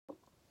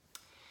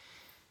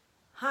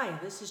Hi,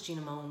 this is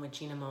Gina Mullen with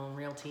Gina Mullen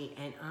Realty,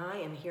 and I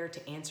am here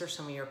to answer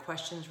some of your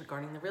questions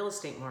regarding the real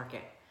estate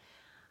market.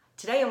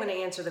 Today I'm going to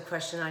answer the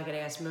question I get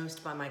asked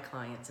most by my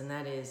clients, and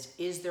that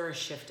is there a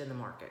shift in the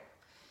market?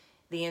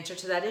 The answer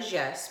to that is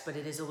yes, but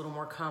it is a little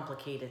more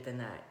complicated than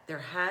that. There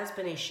has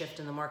been a shift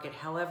in the market,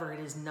 however, it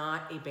is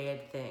not a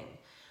bad thing.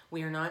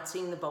 We are not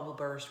seeing the bubble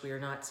burst, we are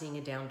not seeing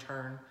a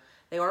downturn.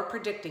 They are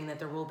predicting that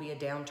there will be a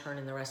downturn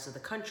in the rest of the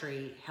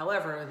country.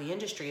 However, the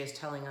industry is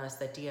telling us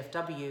that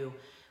DFW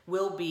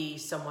will be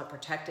somewhat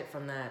protected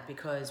from that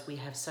because we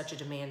have such a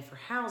demand for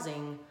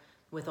housing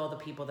with all the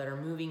people that are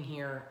moving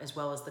here, as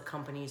well as the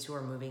companies who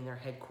are moving their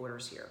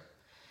headquarters here.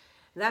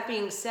 That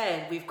being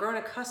said, we've grown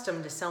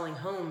accustomed to selling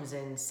homes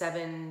in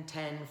 7,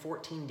 10,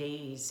 14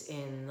 days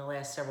in the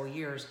last several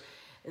years.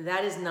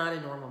 That is not a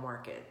normal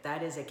market.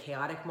 That is a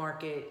chaotic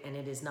market, and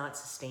it is not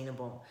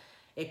sustainable.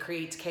 It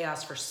creates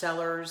chaos for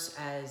sellers,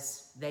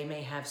 as they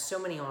may have so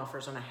many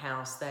offers on a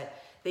house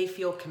that they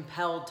feel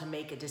compelled to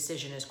make a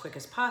decision as quick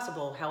as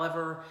possible.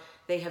 However,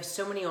 they have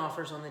so many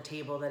offers on the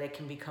table that it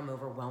can become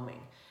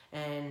overwhelming.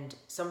 And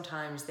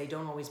sometimes they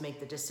don't always make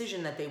the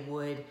decision that they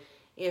would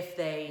if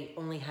they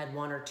only had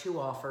 1 or 2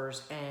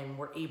 offers and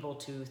were able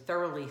to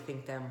thoroughly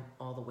think them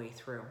all the way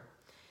through.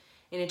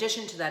 In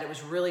addition to that, it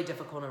was really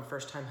difficult on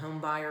first-time home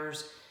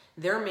buyers.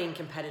 Their main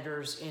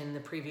competitors in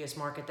the previous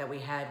market that we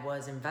had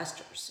was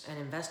investors, and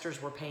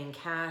investors were paying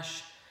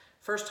cash.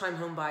 First-time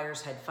home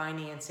buyers had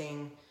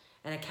financing,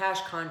 and a cash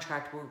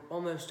contract will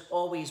almost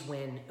always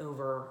win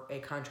over a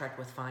contract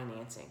with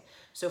financing.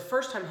 So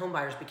first-time home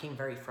buyers became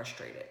very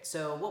frustrated.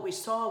 So what we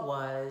saw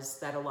was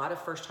that a lot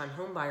of first-time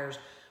home buyers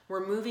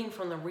were moving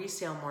from the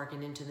resale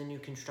market into the new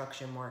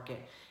construction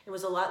market. It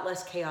was a lot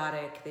less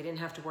chaotic. They didn't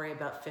have to worry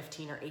about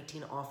 15 or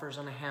 18 offers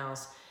on a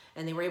house,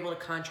 and they were able to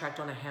contract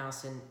on a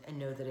house and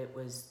know that it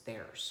was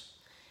theirs.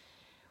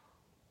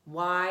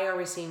 Why are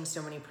we seeing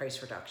so many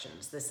price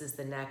reductions? This is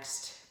the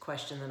next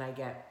question that I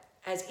get.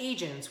 As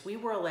agents, we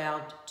were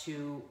allowed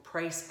to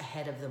price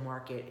ahead of the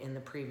market in the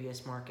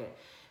previous market,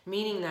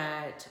 meaning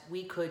that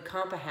we could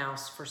comp a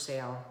house for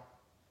sale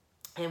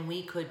and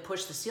we could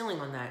push the ceiling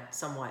on that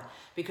somewhat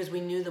because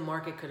we knew the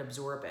market could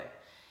absorb it.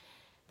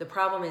 The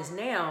problem is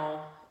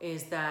now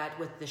is that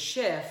with the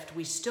shift,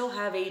 we still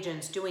have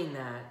agents doing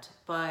that,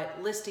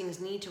 but listings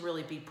need to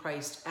really be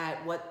priced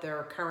at what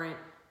the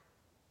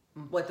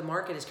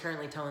market is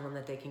currently telling them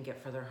that they can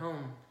get for their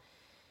home.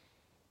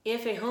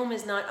 If a home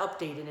is not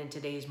updated in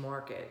today's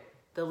market,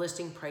 the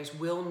listing price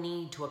will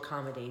need to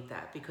accommodate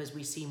that because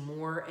we see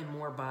more and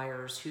more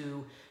buyers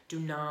who do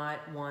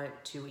not want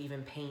to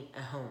even paint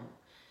a home.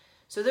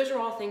 So those are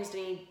all things that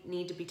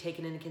need to be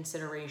taken into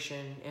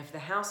consideration. If the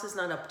house is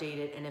not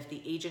updated and if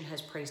the agent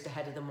has priced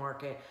ahead of the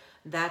market,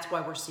 that's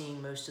why we're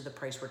seeing most of the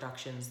price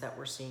reductions that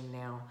we're seeing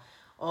now.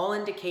 All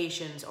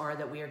indications are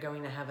that we are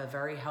going to have a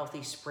very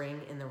healthy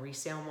spring in the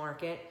resale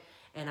market,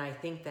 and I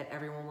think that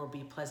everyone will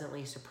be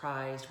pleasantly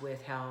surprised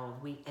with how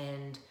we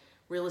end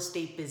real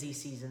estate busy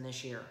season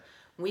this year.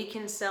 We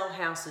can sell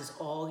houses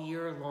all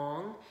year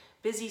long.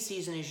 Busy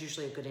season is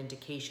usually a good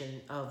indication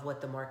of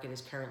what the market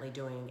is currently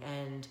doing,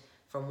 and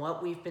from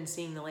what we've been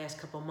seeing the last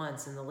couple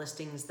months and the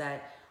listings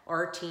that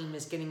our team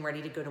is getting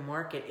ready to go to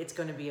market, it's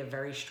going to be a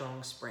very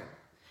strong spring.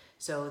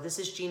 So this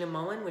is Gina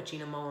Mullen with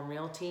Gina Mullen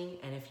Realty,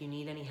 and if you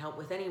need any help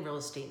with any real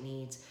estate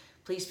needs,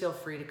 please feel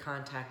free to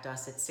contact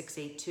us at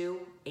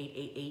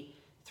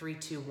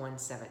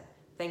 682-888-3217.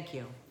 Thank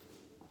you.